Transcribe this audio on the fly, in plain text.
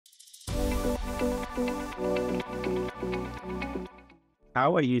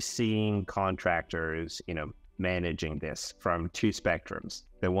How are you seeing contractors, managing this from two spectrums?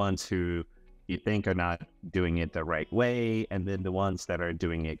 The ones who you think are not doing it the right way, and then the ones that are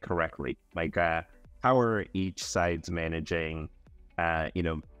doing it correctly. Like, how are each sides managing, uh, you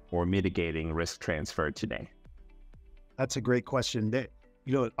know, or mitigating risk transfer today? That's a great question.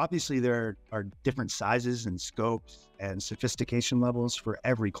 Obviously there are different sizes and scopes and sophistication levels for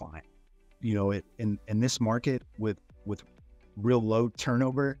every client. In this market with real low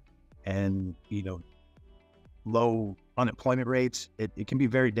turnover and low unemployment rates, it can be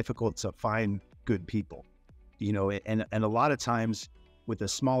very difficult to find good people. And a lot of times with a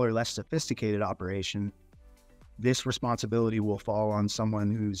smaller, less sophisticated operation, this responsibility will fall on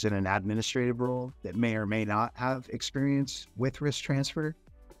someone who's in an administrative role that may or may not have experience with risk transfer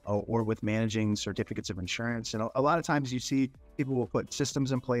or with managing certificates of insurance. And a lot of times you see people will put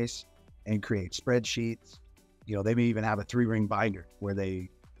systems in place and create spreadsheets. They may even have a 3-ring binder where they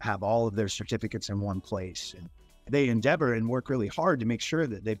have all of their certificates in one place. And they endeavor and work really hard to make sure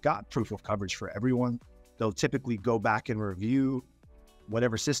that they've got proof of coverage for everyone. They'll typically go back and review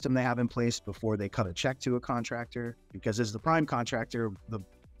whatever system they have in place before they cut a check to a contractor, because as the prime contractor, the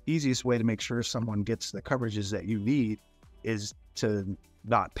easiest way to make sure someone gets the coverages that you need is to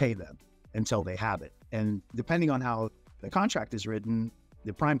not pay them until they have it. And depending on how the contract is written,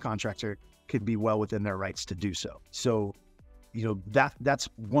 the prime contractor could be well within their rights to do so. So, that's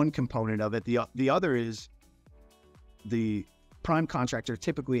one component of it. The other is the prime contractor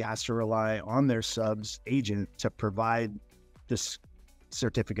typically has to rely on their subs agent to provide this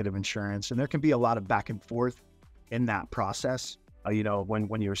certificate of insurance. And there can be a lot of back and forth in that process.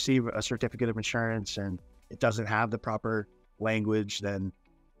 When you receive a certificate of insurance and it doesn't have the proper language, then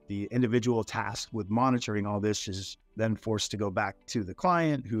the individual tasked with monitoring all this is then forced to go back to the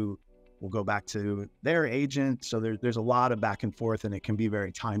client, who will go back to their agent. So there's a lot of back and forth, and it can be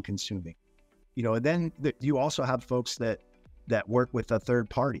very time consuming. And then you also have folks that work with a third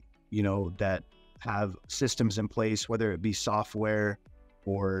party, that have systems in place, whether it be software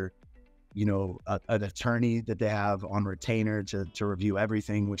or, an attorney that they have on retainer to review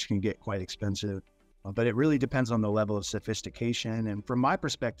everything, which can get quite expensive. But it really depends on the level of sophistication. And from my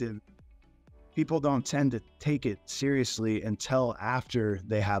perspective, people don't tend to take it seriously until after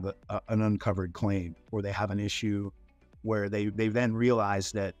they have an uncovered claim, or they have an issue where they then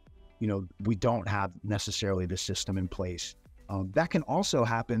realize that, we don't have necessarily the system in place. That can also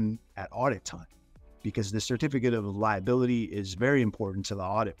happen at audit time, because the certificate of liability is very important to the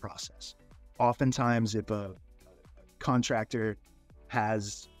audit process. Oftentimes, if a contractor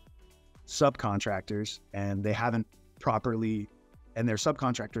has subcontractors and they haven't properly, and their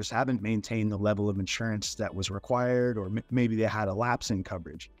subcontractors haven't maintained the level of insurance that was required, or maybe they had a lapse in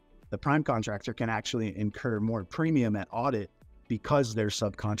coverage, the prime contractor can actually incur more premium at audit because their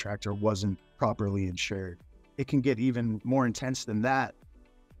subcontractor wasn't properly insured. It can get even more intense than that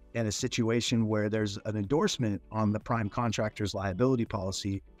in a situation where there's an endorsement on the prime contractor's liability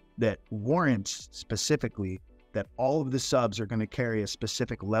policy that warrants specifically that all of the subs are going to carry a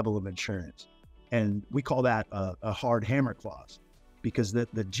specific level of insurance. And we call that a hard hammer clause, because the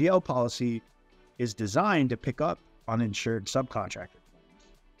GL policy is designed to pick up uninsured subcontractor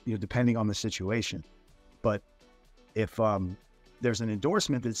claims, depending on the situation. But if there's an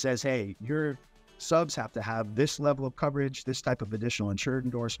endorsement that says, hey, your subs have to have this level of coverage, this type of additional insured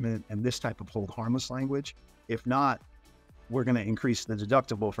endorsement, and this type of hold harmless language. If not, we're going to increase the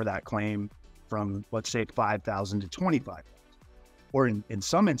deductible for that claim from, let's say, $5,000 to $25,000. Or in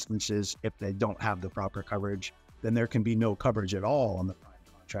some instances, if they don't have the proper coverage, then there can be no coverage at all on the prime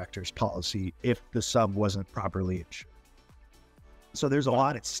contractor's policy if the sub wasn't properly insured. So there's a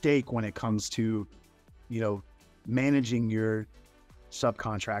lot at stake when it comes to, managing your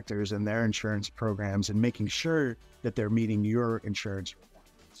subcontractors and their insurance programs and making sure that they're meeting your insurance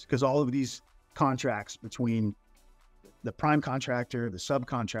requirements. Because all of these contracts between the prime contractor, the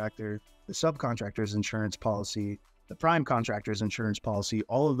subcontractor's insurance policy, the prime contractor's insurance policy,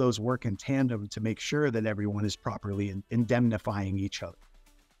 all of those work in tandem to make sure that everyone is properly indemnifying each other.